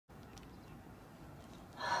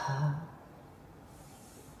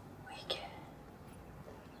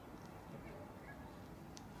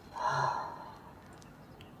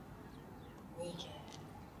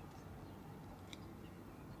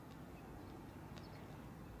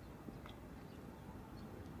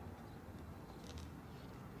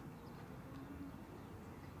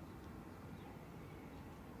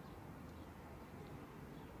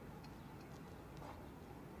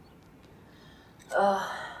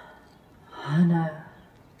Oh no.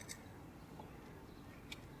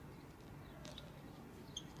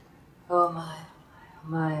 Oh my, oh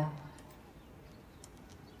my, oh my.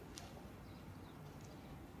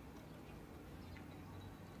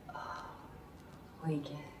 We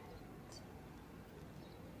get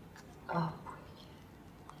up, we get.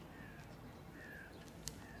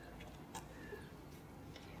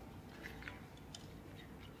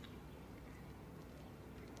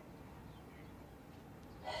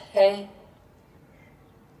 Hey,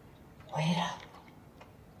 wait up.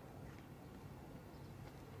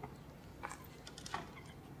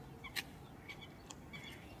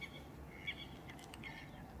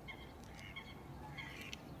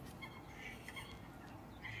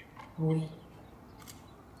 Weep.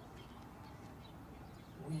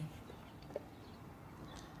 Weep.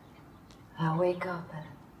 I wake up and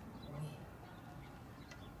weep.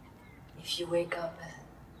 If you wake up and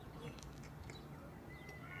weep.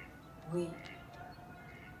 Weep.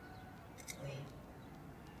 Weep.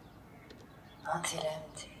 Until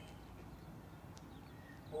empty.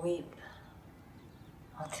 Weep.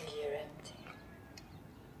 Until you're empty.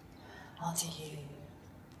 Until you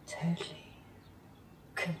totally,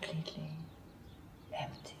 completely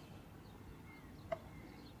empty.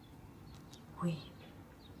 Weep.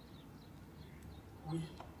 Weep.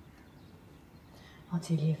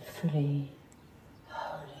 Until you're fully,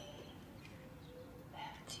 wholly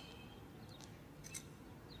empty.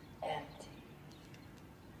 Empty.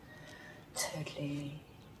 Totally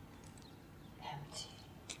empty.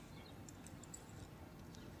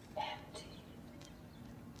 Empty.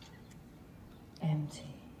 Empty.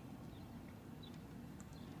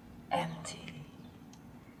 Empty.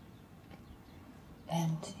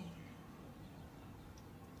 Empty.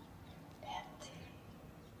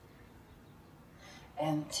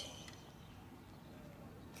 Empty.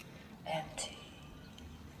 Empty.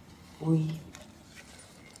 Weep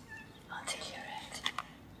until you're empty.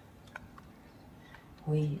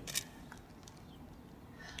 Weep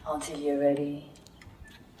until you're ready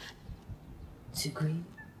to greet,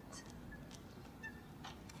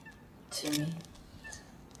 to meet.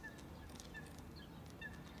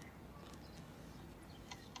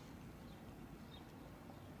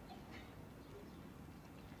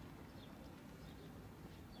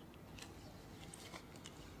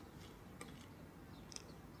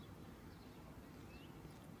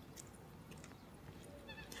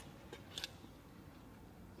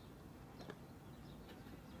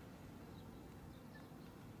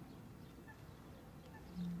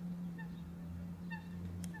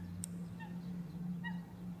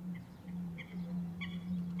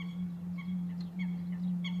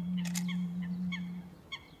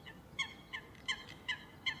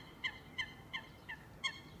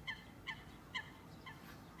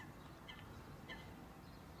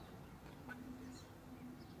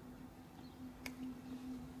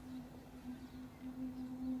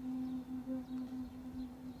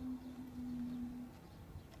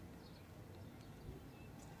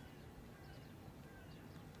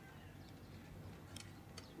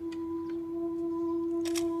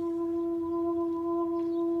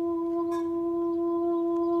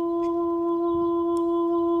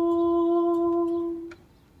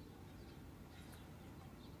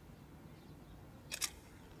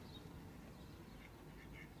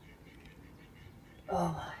 Oh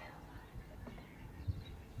my,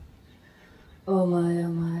 oh my, oh my, oh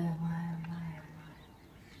my,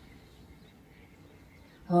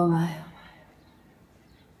 oh my, oh my, oh my.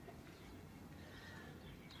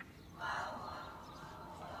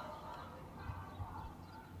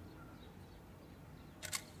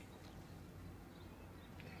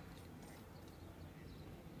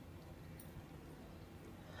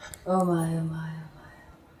 Oh my, oh my, oh my.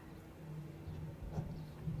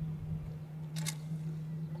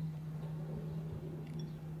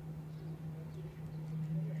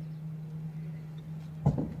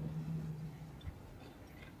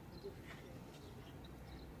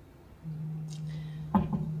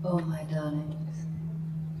 Oh my darlings.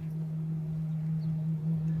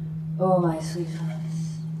 Oh my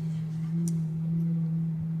sweethearts.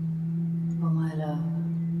 Oh my love.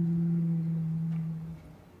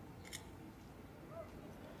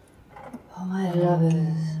 Oh my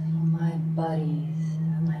lovers. Oh my buddies.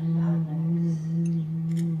 Oh my partners.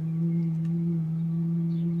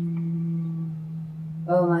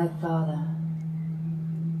 Oh my father.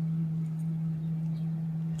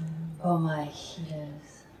 Oh my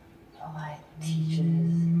healers. Oh my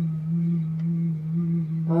teachers.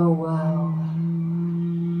 Oh wow.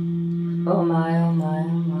 Oh my, oh my, oh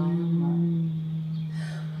my, oh my.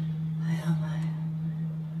 Oh my.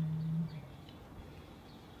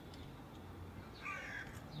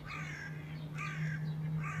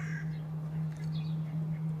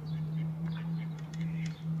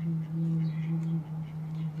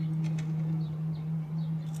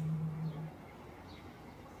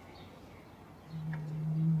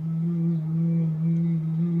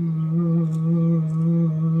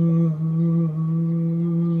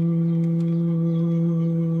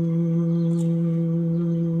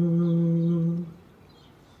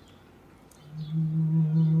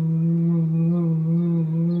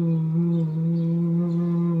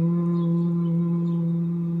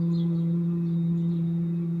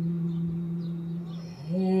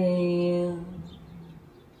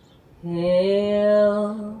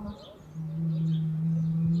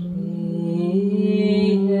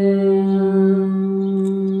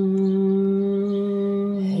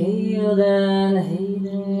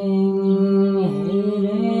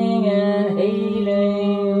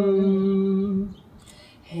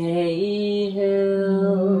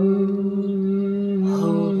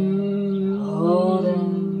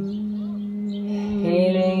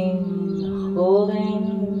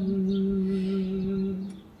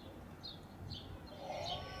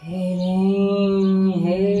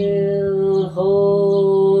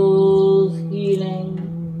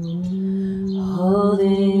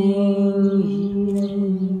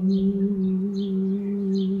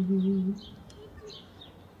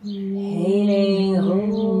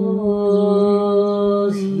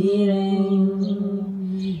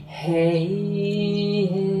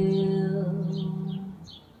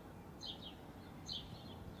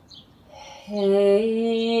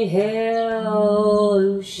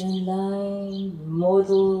 blind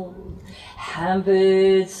mortals,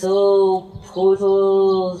 hampered soul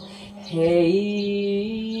portals,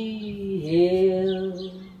 hail,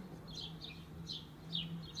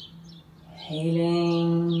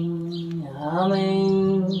 hailing,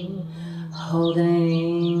 humming,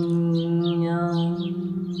 holding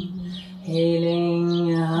on,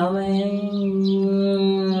 hailing, humming,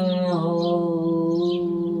 holding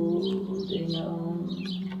on.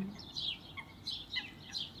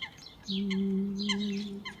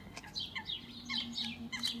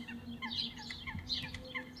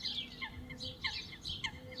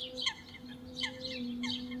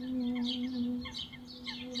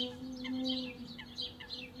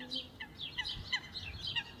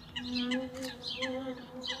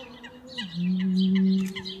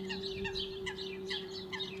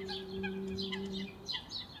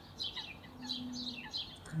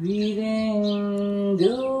 Breathing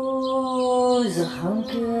goes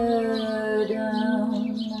hunker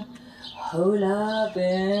down, hole up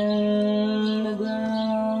in the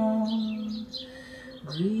ground.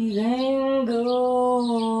 Breathing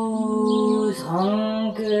goes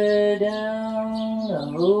hunker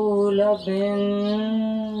down, hole up in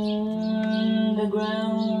the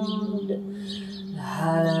ground. The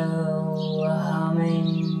hollow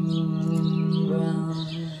humming ground.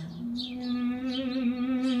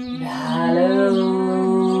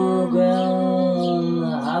 Hollow ground,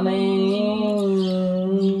 humming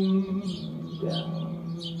ground.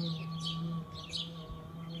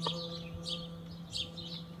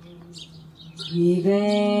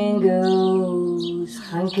 Breathing goes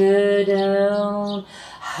hunker down,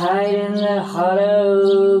 hide in the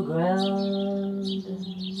hollow ground.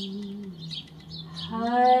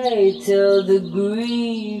 Hide till the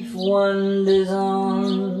grief wanders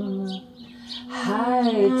on.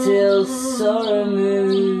 Hide till sorrow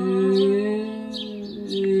moves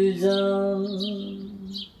on.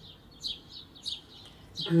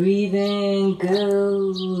 Breathing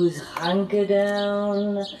goes hunker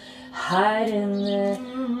down, hide in the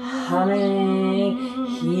humming,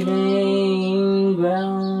 healing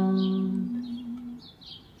ground.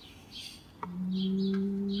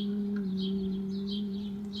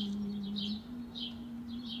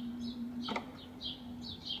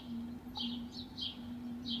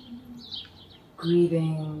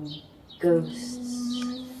 Grieving ghosts,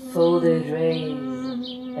 folded rays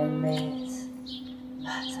emit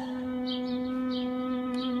matter.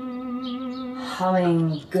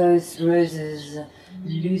 Humming ghost roses,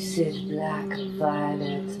 lucid black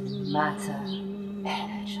violet matter,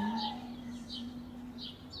 energize.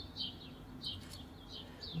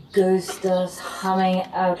 Ghost dust, humming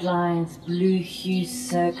outlines, blue hue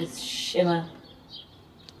circuits shimmer.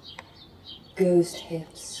 Ghost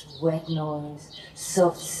hips, wet noise,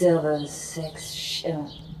 soft silver sex shimmer.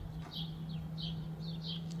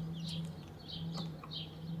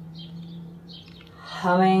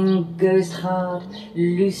 Humming ghost heart,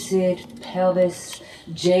 lucid pelvis,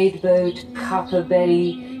 jade boat, copper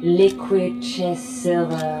belly, liquid chest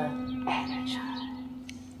silver, energize.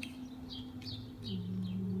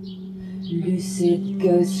 Lucid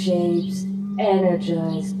ghost shapes,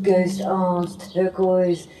 energize, ghost arms,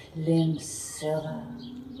 turquoise, limbs silver.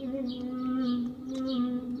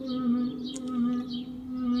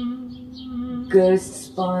 Ghost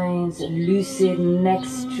spines, lucid neck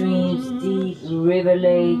streams, deep river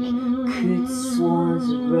lake, coot swans,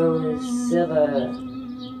 rowers, silver,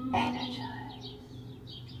 energize.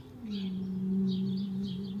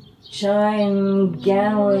 Chime,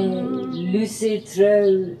 gangway, lucid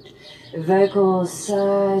throat, vocal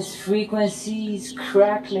size, frequencies,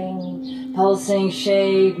 crackling, pulsing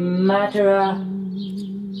shape, matera,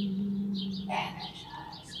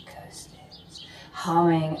 energize, ghost lips,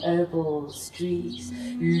 humming opal streaks,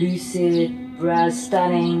 lucid, brow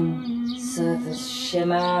stunning, surface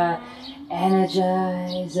shimmer,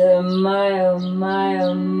 energize, oh my, oh my,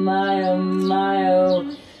 oh my, oh my, oh,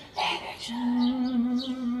 energize.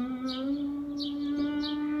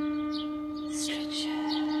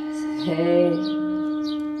 Hey,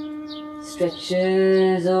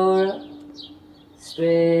 stretches aura,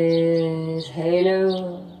 spreads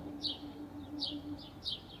halo.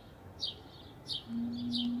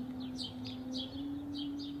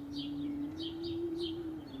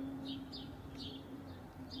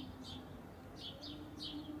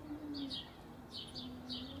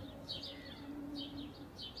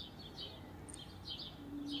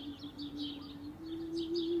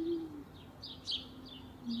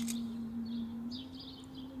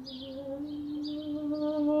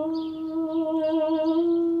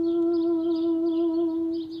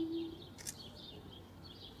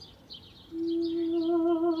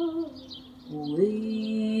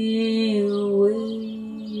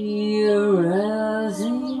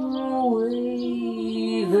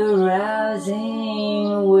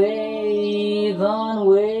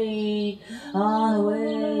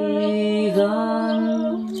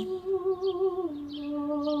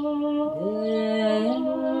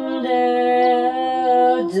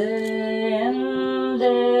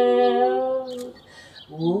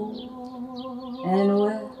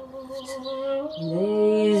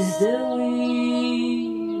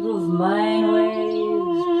 mind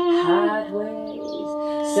waves, heart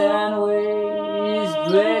waves, sun waves,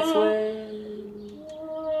 breath waves.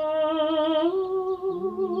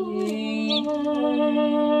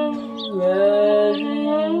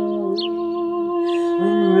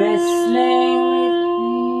 When wrestling with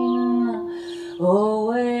pain,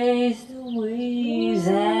 always the waves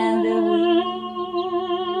and the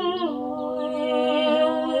waves,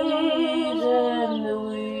 and the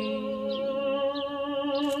waves.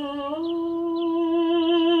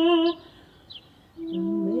 The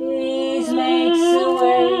maze makes a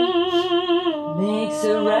wake, makes a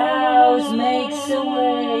rouse, makes a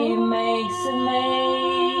wave, makes a maze.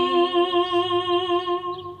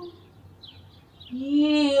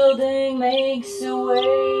 Yielding makes a way,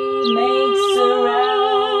 makes a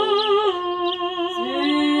rouse,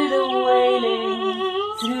 through the wailing,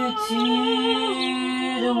 through to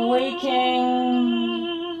the waking,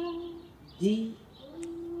 deep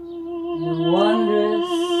and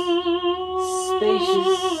wondrous,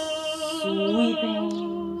 spacious, sweeping,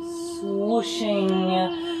 swooshing,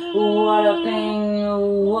 walloping,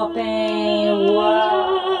 whopping, wow,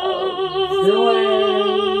 the way.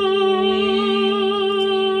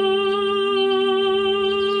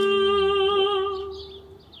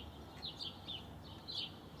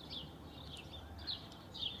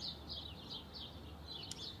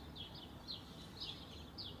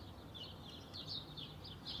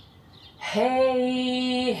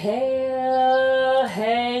 Hey, hail,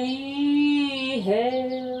 hey,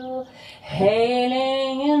 hail,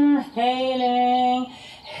 hailing and hailing,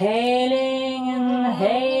 hailing and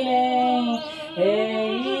hailing,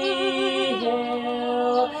 hey,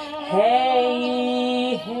 hail,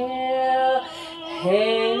 hey, hail,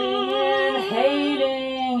 hailing and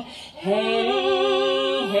hailing,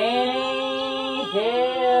 hailing, hailing,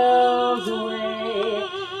 hails away.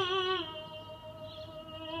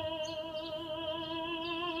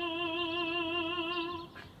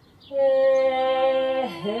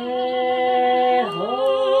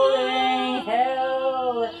 Holding,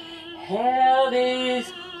 held is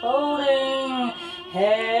holding,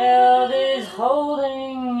 held is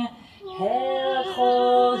holding, held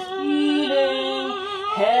holds healing,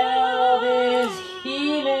 held is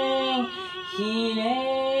healing,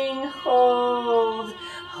 healing holds,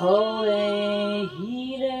 holding,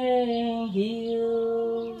 healing,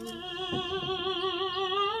 heals.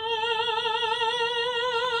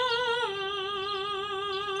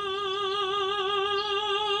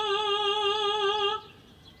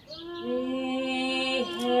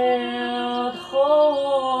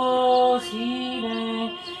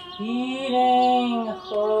 Healing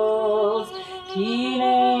holds,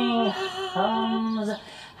 healing hums,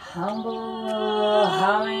 humble,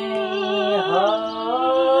 humming,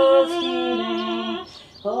 holds,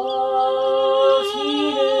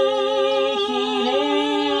 healing,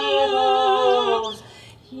 healing, holds,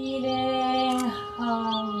 healing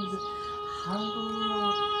hums,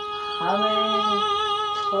 humble, humming,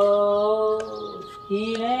 holds,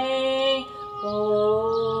 healing,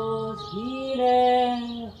 holds,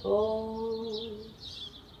 healing, holds.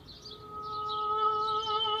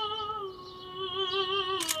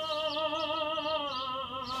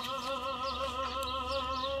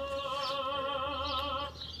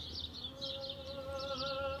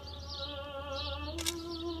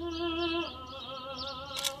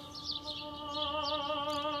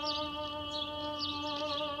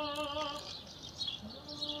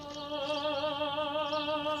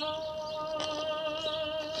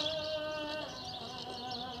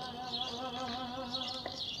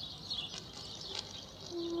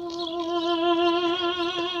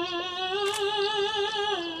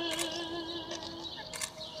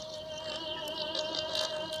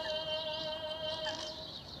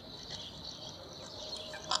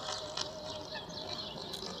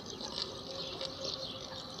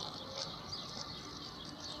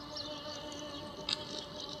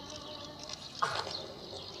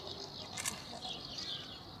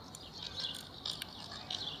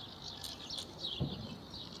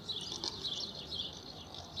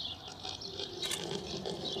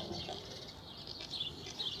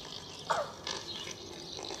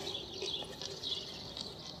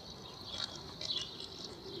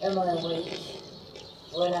 Am I awake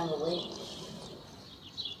when I'm awake?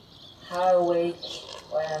 How awake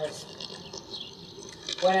when I'm asleep?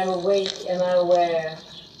 When I'm awake, am I aware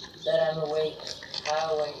that I'm awake?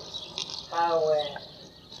 How awake? How aware?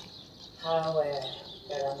 How aware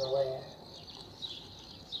that I'm aware?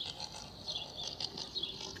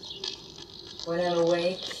 When I'm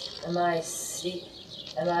awake, am I asleep?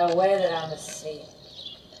 Am I aware that I'm asleep?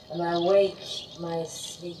 Am I awake? Am I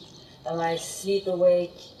asleep? Am I asleep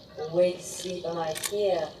awake?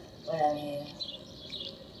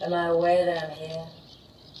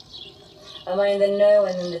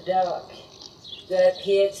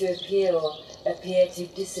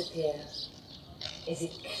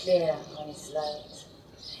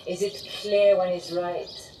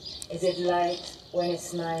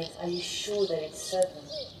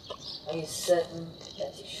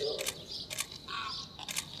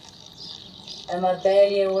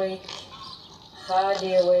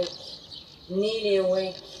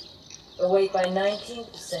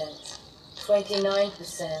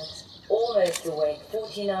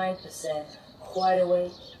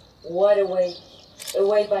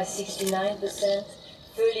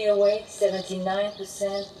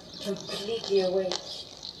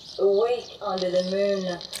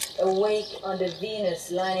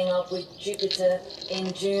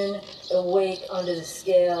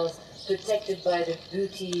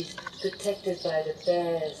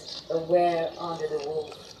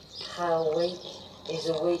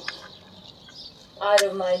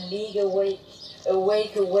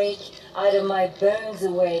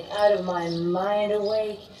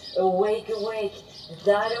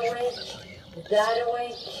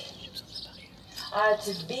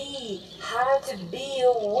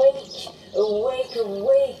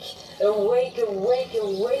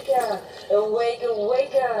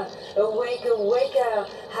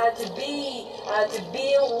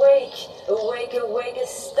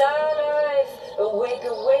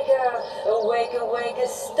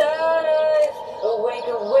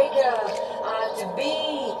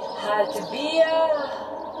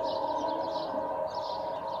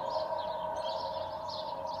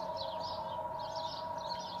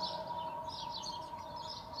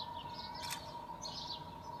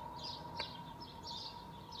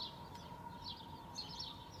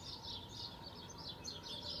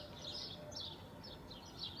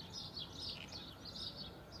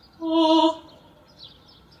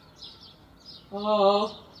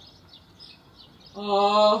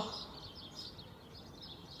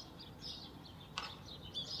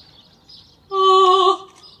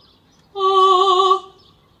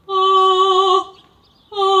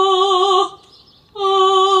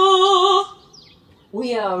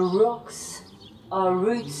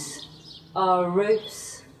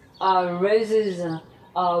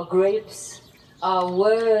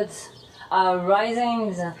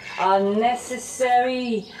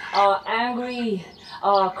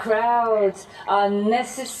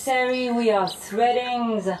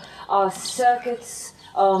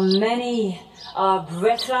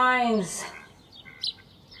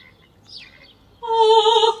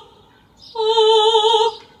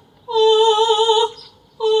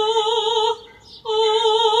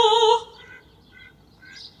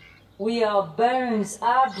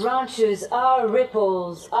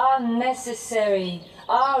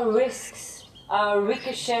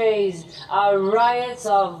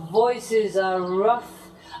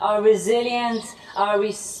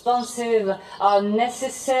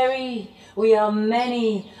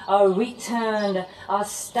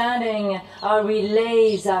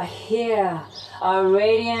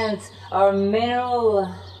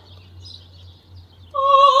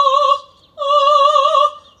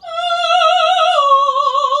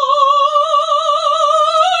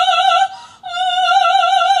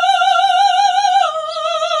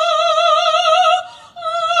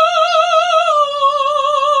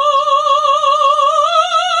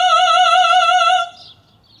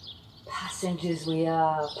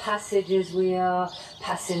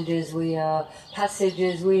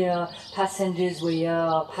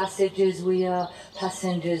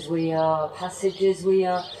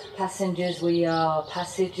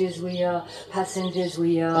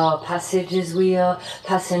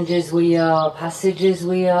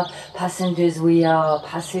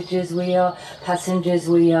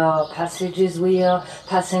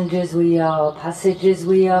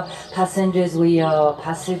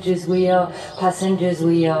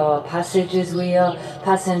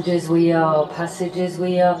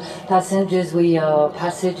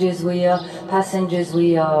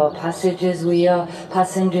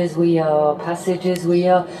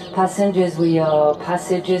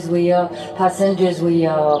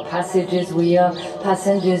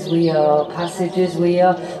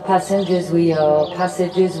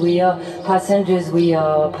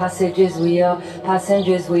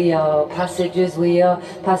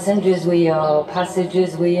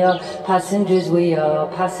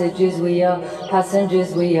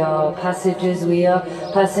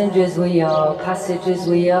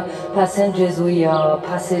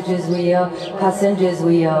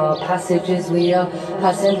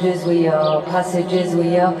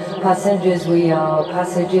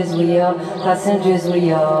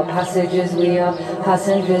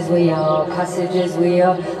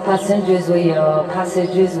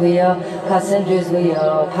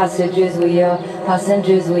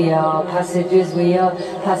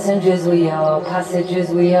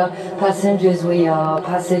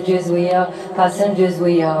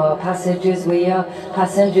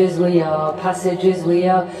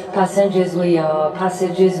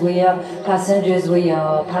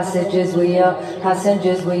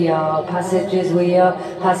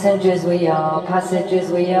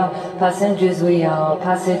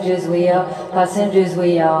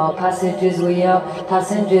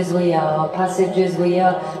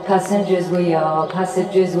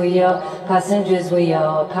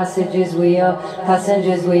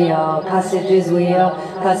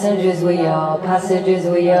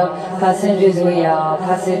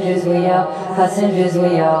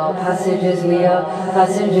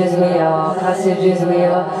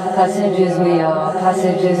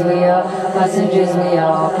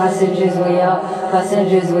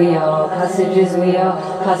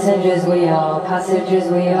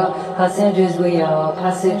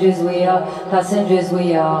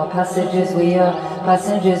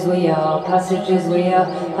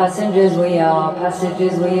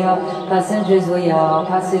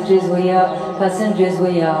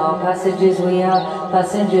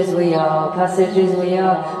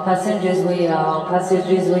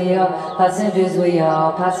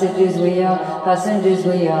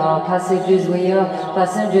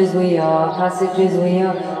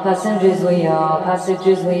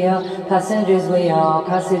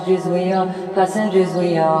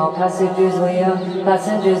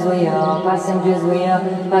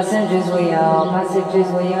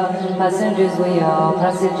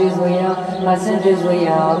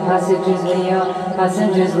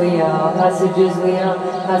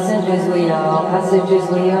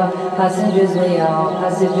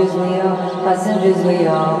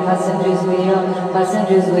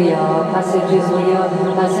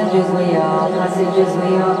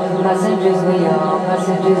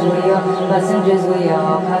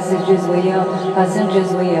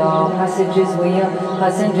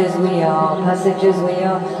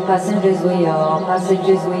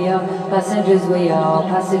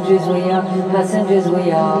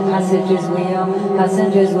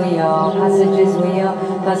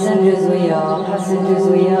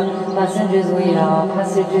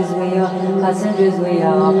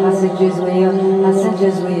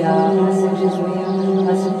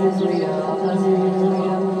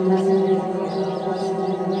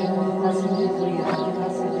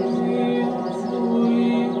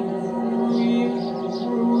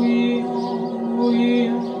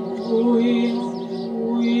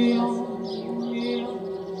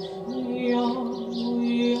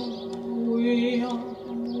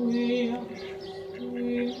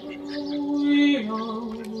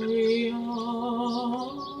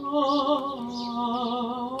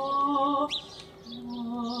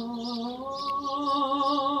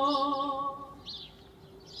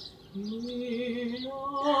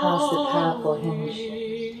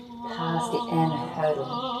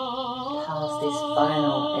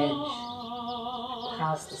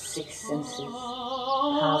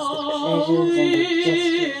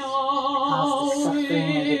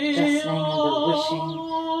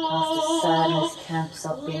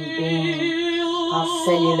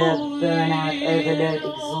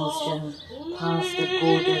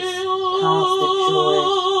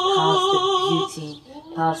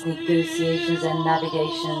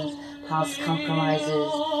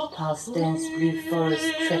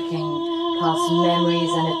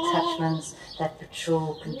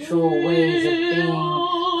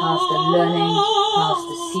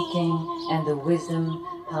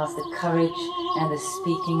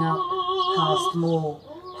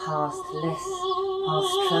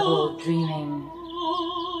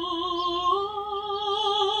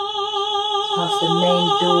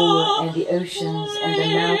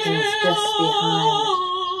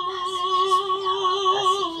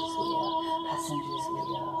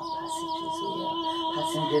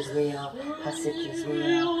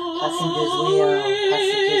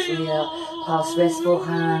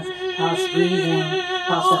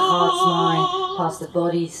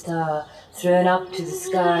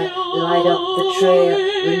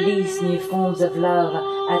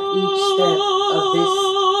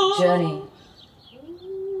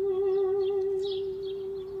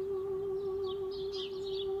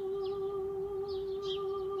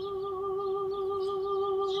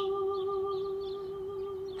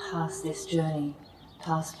 past this journey,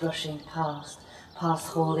 past brushing past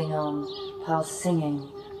holding on, past singing,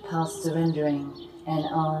 past surrendering, and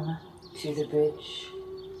on to the bridge.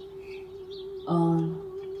 On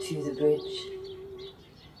to the bridge.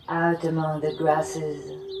 Out among the grasses,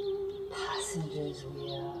 passengers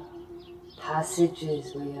we are,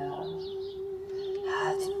 passages we are.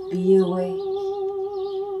 How to be awake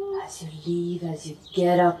as you leave, as you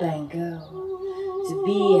get up and go. To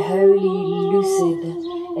be wholly lucid,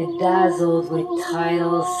 dazzled with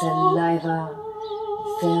tidal saliva,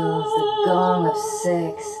 fills the gong of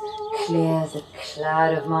sex, clears the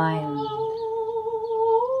cloud of mind.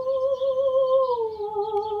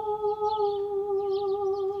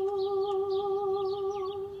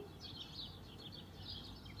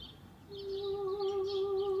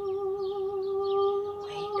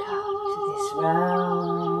 Wake up to this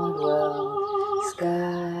round world,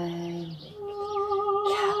 sky-lit,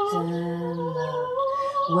 Captain Love.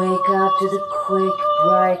 Wake up to the quick,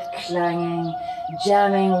 bright clanging,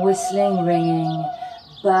 jamming, whistling, ringing,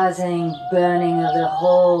 buzzing, burning of the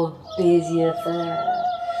whole busy affair.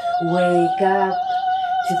 Wake up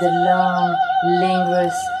to the long,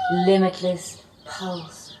 lingerous, limitless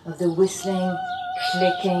pulse of the whistling,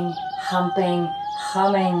 clicking, humping,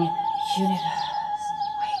 humming universe.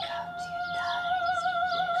 Wake up to your darlings,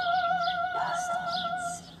 little bastards,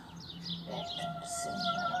 let them sing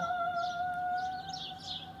now.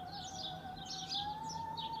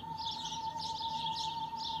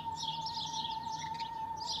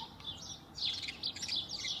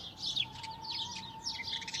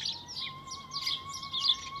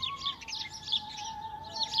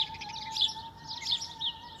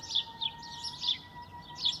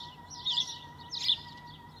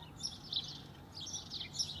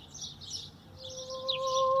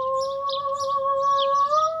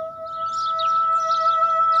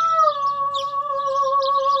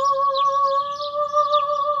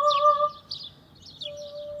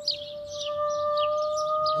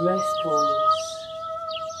 Breath pause,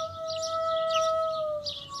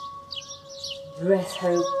 breath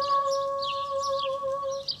hope,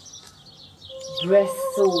 breath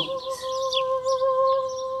thought,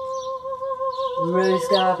 rose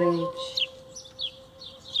garbage,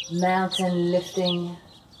 mountain lifting,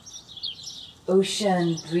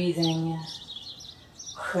 ocean breathing,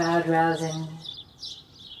 crowd rousing.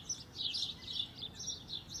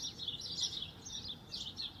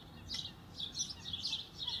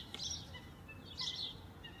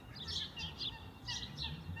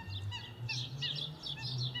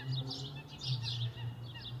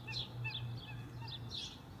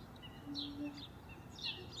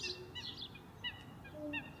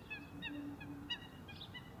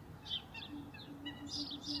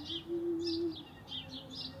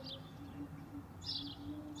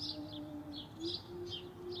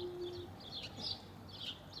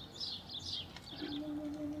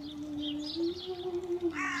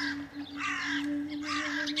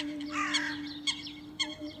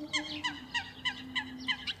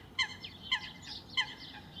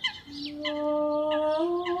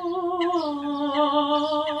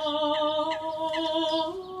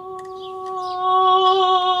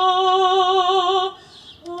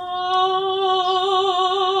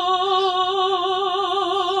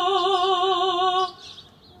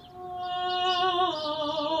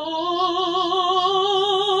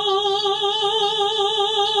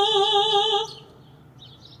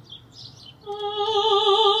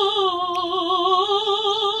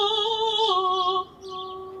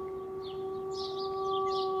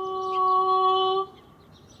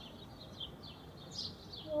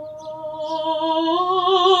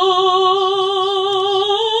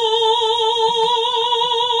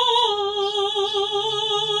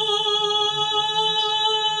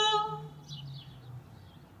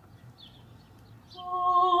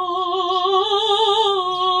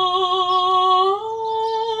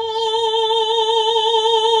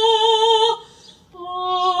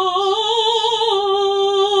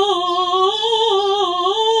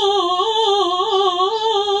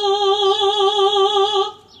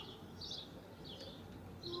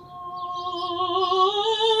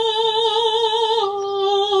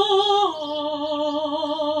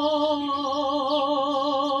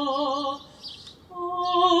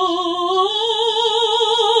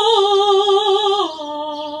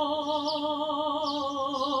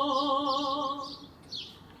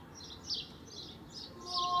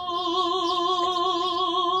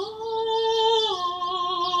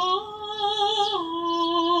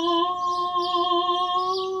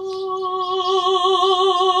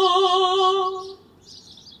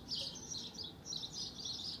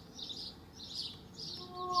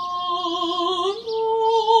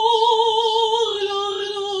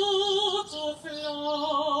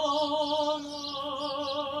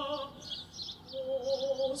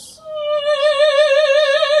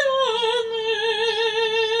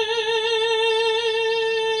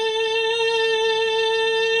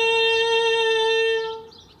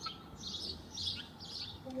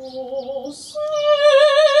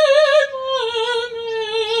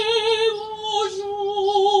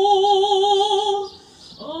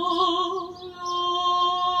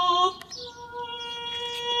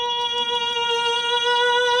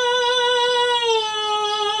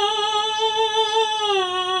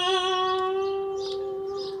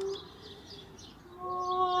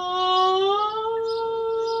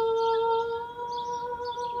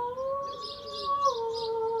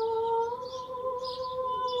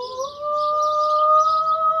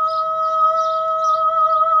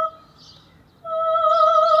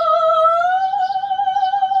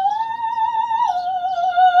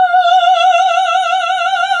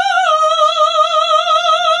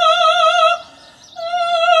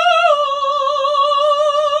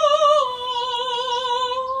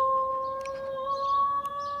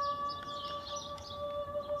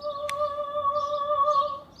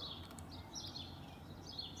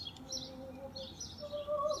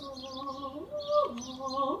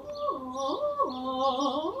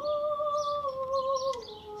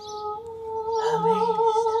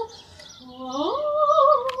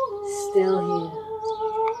 Still here.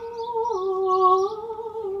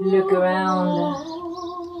 Look around.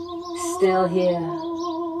 Still here.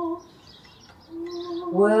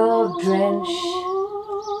 World drenched.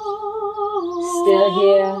 Still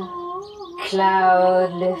here.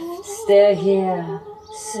 Cloud lift. Still here.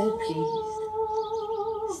 So pleased.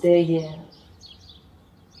 Still here.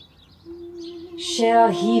 Shell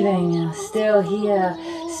heaving. Still here.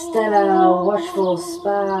 Stellar, watchful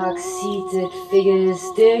sparks, seated figures,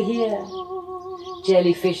 still here.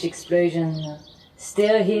 Jellyfish explosion,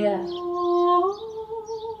 still here.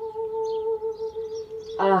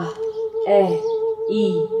 A, E,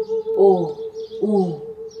 I, O, U,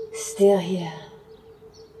 still here.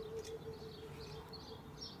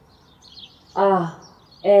 A,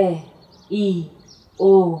 E, I,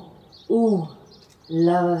 O, U,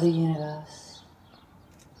 love of the universe.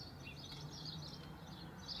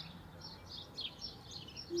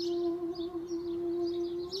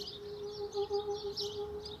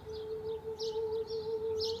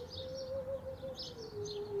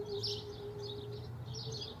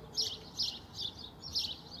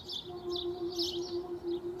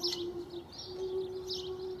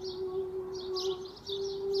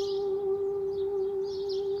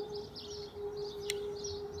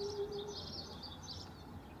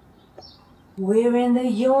 We're in the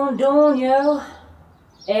yawn dawn, yo.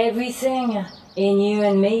 Everything in you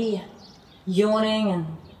and me. Yawning and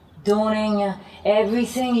dawning,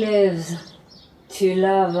 everything lives to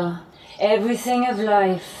love. Everything of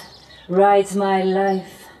life rides my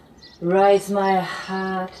life, rides my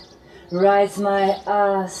heart, rides my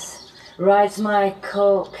ass, rides my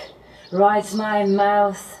cock, rides my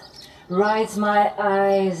mouth, rides my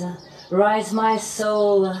eyes, rides my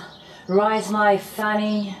soul, rides my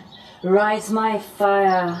fanny, rides my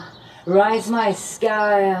fire, rides my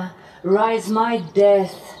sky, rides my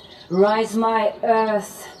death, rides my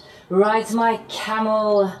earth, rides my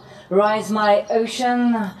camel, rides my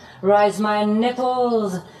ocean, rides my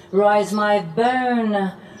nipples, rides my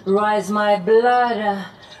bone, rides my blood,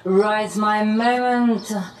 rides my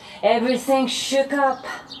moment, everything shook up,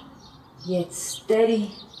 yet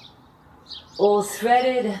steady, all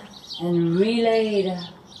threaded and relayed.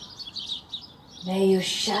 May your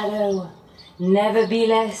shadow never be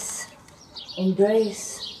less.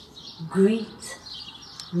 Embrace, greet,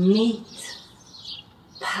 meet.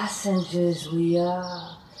 Passengers we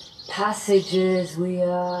are, passages we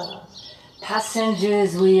are,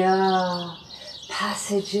 passengers we are,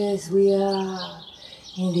 passages we are.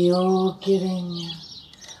 In the all giving,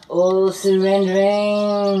 all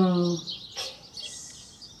surrendering.